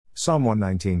Psalm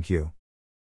 119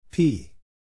 P.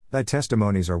 Thy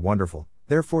testimonies are wonderful,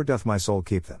 therefore doth my soul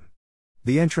keep them.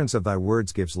 The entrance of thy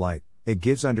words gives light, it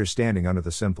gives understanding unto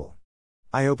the simple.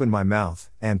 I opened my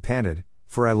mouth, and panted,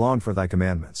 for I longed for thy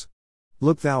commandments.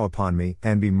 Look thou upon me,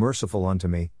 and be merciful unto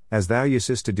me, as thou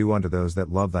usest to do unto those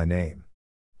that love thy name.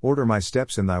 Order my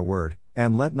steps in thy word,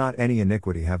 and let not any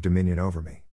iniquity have dominion over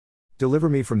me. Deliver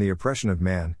me from the oppression of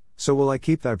man, so will I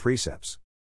keep thy precepts.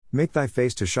 Make thy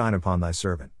face to shine upon thy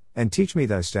servant, and teach me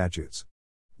thy statutes.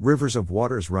 Rivers of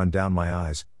waters run down my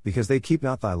eyes, because they keep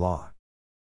not thy law.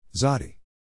 Zadi.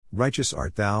 Righteous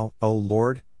art thou, O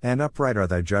Lord, and upright are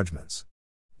thy judgments.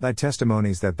 Thy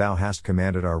testimonies that thou hast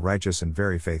commanded are righteous and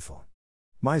very faithful.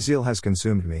 My zeal has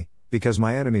consumed me, because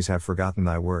my enemies have forgotten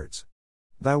thy words.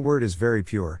 Thy word is very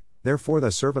pure, therefore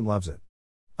thy servant loves it.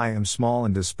 I am small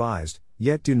and despised,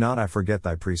 yet do not I forget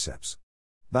thy precepts.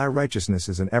 Thy righteousness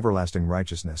is an everlasting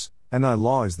righteousness, and thy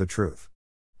law is the truth.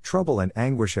 Trouble and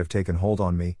anguish have taken hold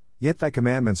on me, yet thy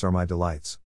commandments are my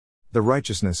delights. The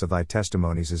righteousness of thy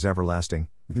testimonies is everlasting,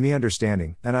 give me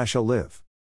understanding, and I shall live.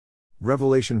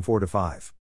 Revelation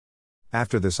 4-5.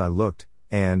 After this I looked,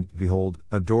 and, behold,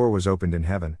 a door was opened in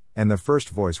heaven, and the first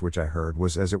voice which I heard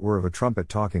was as it were of a trumpet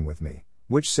talking with me,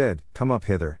 which said, Come up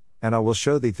hither, and I will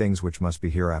show thee things which must be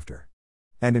hereafter.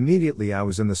 And immediately I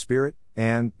was in the Spirit,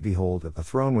 and, behold, a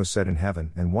throne was set in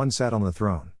heaven, and one sat on the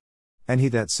throne. And he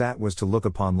that sat was to look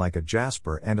upon like a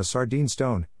jasper and a sardine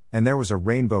stone, and there was a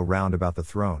rainbow round about the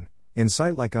throne, in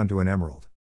sight like unto an emerald.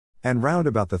 And round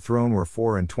about the throne were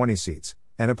 24 seats,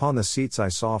 and upon the seats I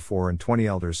saw 24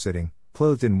 elders sitting,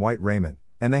 clothed in white raiment,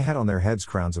 and they had on their heads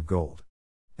crowns of gold.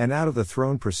 And out of the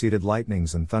throne proceeded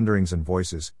lightnings and thunderings and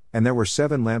voices, and there were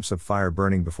 7 lamps of fire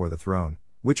burning before the throne,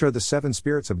 which are the 7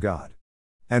 spirits of God.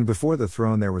 And before the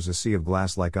throne there was a sea of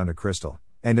glass like unto crystal,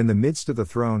 and in the midst of the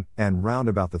throne, and round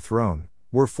about the throne,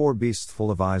 were 4 beasts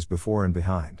full of eyes before and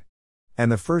behind.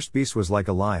 And the first beast was like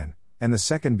a lion, and the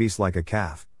second beast like a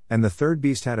calf, and the third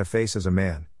beast had a face as a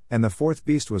man, and the fourth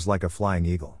beast was like a flying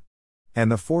eagle.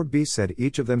 And the 4 beasts had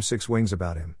each of them 6 wings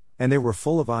about him, and they were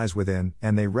full of eyes within,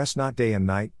 and they rest not day and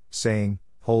night, saying,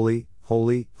 Holy,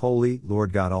 holy, holy,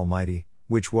 Lord God Almighty,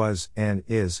 which was, and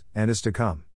is to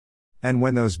come. And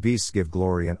when those beasts give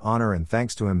glory and honor and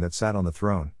thanks to him that sat on the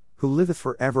throne, who liveth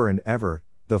for ever and ever,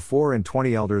 the 24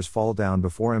 elders fall down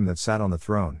before him that sat on the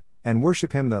throne, and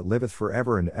worship him that liveth for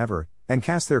ever and ever, and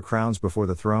cast their crowns before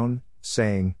the throne,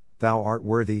 saying, Thou art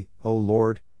worthy, O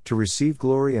Lord, to receive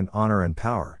glory and honor and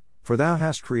power, for thou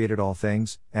hast created all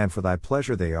things, and for thy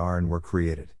pleasure they are and were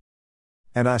created.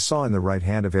 And I saw in the right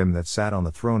hand of him that sat on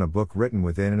the throne a book written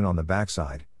within and on the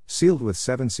backside, sealed with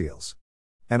 7 seals.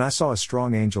 And I saw a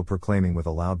strong angel proclaiming with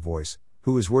a loud voice,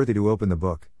 Who is worthy to open the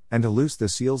book, and to loose the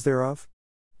seals thereof?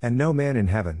 And no man in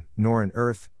heaven, nor in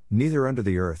earth, neither under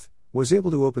the earth, was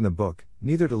able to open the book,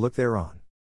 neither to look thereon.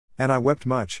 And I wept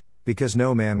much, because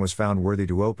no man was found worthy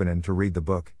to open and to read the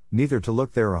book, neither to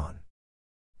look thereon.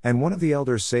 And one of the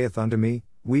elders saith unto me,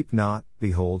 Weep not,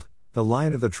 behold, the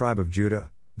Lion of the tribe of Judah,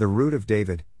 the Root of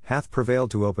David, hath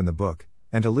prevailed to open the book,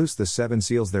 and to loose the 7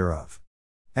 seals thereof.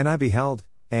 And I beheld,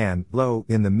 and, lo,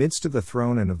 in the midst of the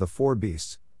throne and of the 4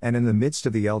 beasts, and in the midst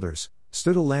of the elders,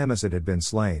 stood a lamb as it had been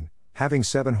slain, having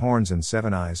 7 horns and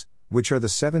 7 eyes, which are the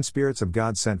 7 spirits of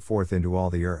God sent forth into all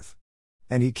the earth.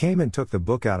 And he came and took the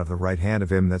book out of the right hand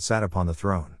of him that sat upon the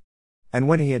throne. And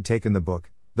when he had taken the book,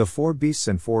 the 4 beasts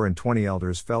and 24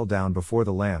 elders fell down before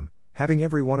the Lamb, having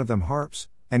every one of them harps,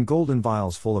 and golden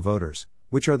vials full of odors,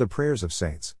 which are the prayers of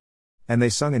saints. And they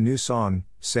sung a new song,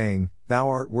 saying, Thou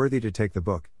art worthy to take the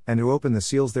book, and to open the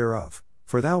seals thereof,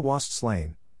 for thou wast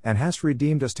slain, and hast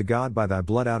redeemed us to God by thy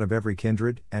blood out of every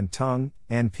kindred, and tongue,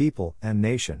 and people, and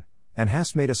nation, and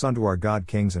hast made us unto our God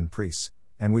kings and priests,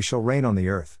 and we shall reign on the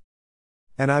earth.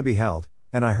 And I beheld,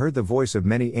 and I heard the voice of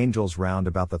many angels round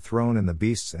about the throne and the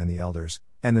beasts and the elders,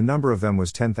 and the number of them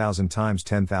was 10,000 times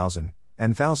 10,000,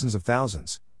 and thousands of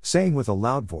thousands, saying with a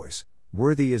loud voice,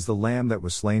 Worthy is the Lamb that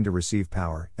was slain to receive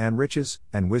power, and riches,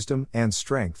 and wisdom, and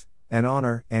strength, and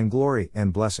honor, and glory,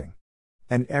 and blessing.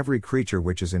 And every creature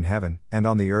which is in heaven, and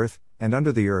on the earth, and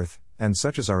under the earth, and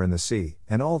such as are in the sea,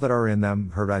 and all that are in them,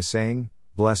 heard I saying,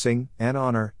 Blessing, and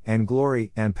honor, and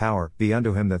glory, and power, be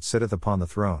unto him that sitteth upon the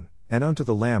throne, and unto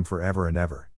the Lamb for ever and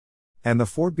ever. And the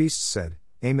 4 beasts said,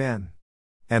 Amen.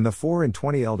 And the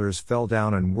 24 elders fell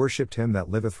down and worshipped him that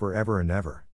liveth for ever and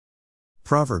ever.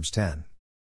 Proverbs 10.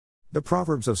 The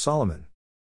Proverbs of Solomon.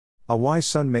 A wise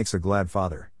son makes a glad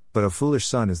father, but a foolish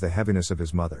son is the heaviness of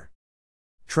his mother.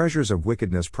 Treasures of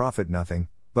wickedness profit nothing,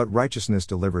 but righteousness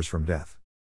delivers from death.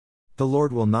 The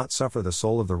Lord will not suffer the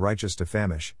soul of the righteous to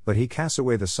famish, but he casts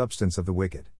away the substance of the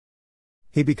wicked.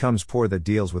 He becomes poor that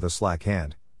deals with a slack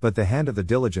hand, but the hand of the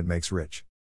diligent makes rich.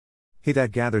 He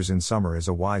that gathers in summer is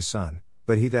a wise son,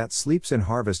 but he that sleeps in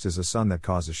harvest is a son that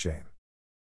causes shame.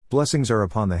 Blessings are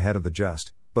upon the head of the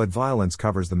just, but violence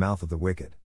covers the mouth of the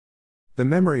wicked. The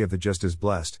memory of the just is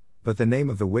blessed, but the name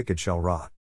of the wicked shall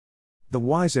rot. The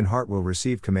wise in heart will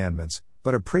receive commandments,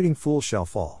 but a prating fool shall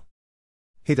fall.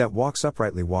 He that walks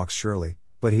uprightly walks surely,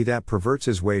 but he that perverts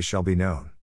his ways shall be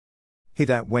known. He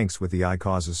that winks with the eye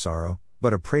causes sorrow,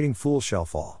 but a prating fool shall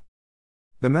fall.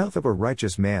 The mouth of a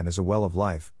righteous man is a well of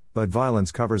life, but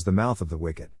violence covers the mouth of the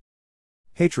wicked.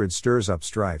 Hatred stirs up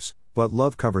strifes, but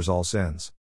love covers all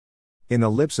sins. In the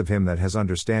lips of him that has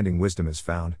understanding wisdom is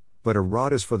found, but a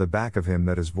rod is for the back of him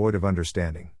that is void of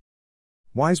understanding.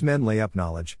 Wise men lay up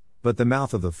knowledge, but the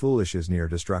mouth of the foolish is near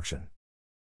destruction.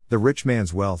 The rich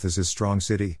man's wealth is his strong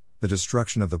city, the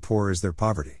destruction of the poor is their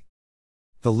poverty.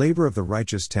 The labor of the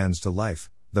righteous tends to life,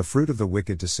 the fruit of the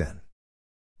wicked to sin.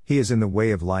 He is in the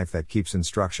way of life that keeps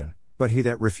instruction, but he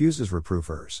that refuses reproof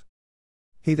errs.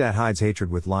 He that hides hatred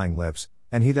with lying lips,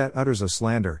 and he that utters a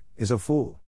slander, is a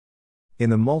fool. In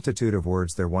the multitude of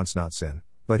words there wants not sin,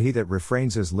 but he that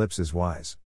refrains his lips is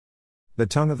wise. The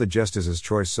tongue of the just is as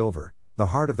choice silver, the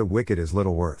heart of the wicked is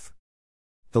little worth.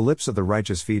 The lips of the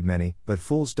righteous feed many, but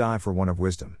fools die for want of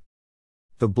wisdom.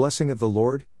 The blessing of the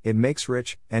Lord, it makes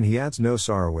rich, and he adds no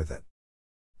sorrow with it.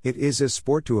 It is as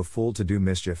sport to a fool to do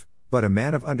mischief, but a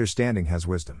man of understanding has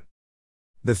wisdom.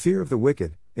 The fear of the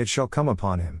wicked, it shall come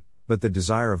upon him, but the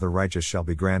desire of the righteous shall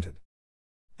be granted.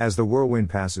 As the whirlwind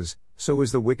passes, so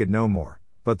is the wicked no more,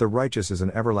 but the righteous is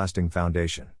an everlasting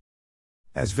foundation.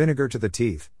 As vinegar to the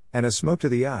teeth, and as smoke to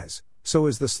the eyes, so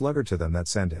is the sluggard to them that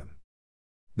send him.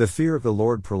 The fear of the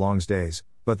Lord prolongs days,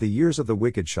 but the years of the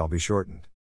wicked shall be shortened.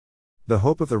 The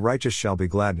hope of the righteous shall be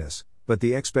gladness, but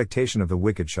the expectation of the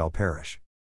wicked shall perish.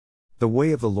 The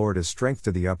way of the Lord is strength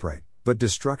to the upright, but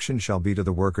destruction shall be to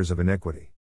the workers of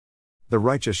iniquity. The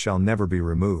righteous shall never be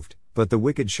removed, but the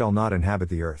wicked shall not inhabit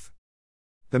the earth.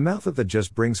 The mouth of the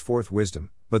just brings forth wisdom,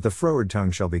 but the froward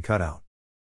tongue shall be cut out.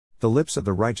 The lips of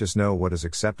the righteous know what is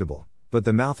acceptable, but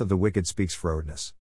the mouth of the wicked speaks frowardness.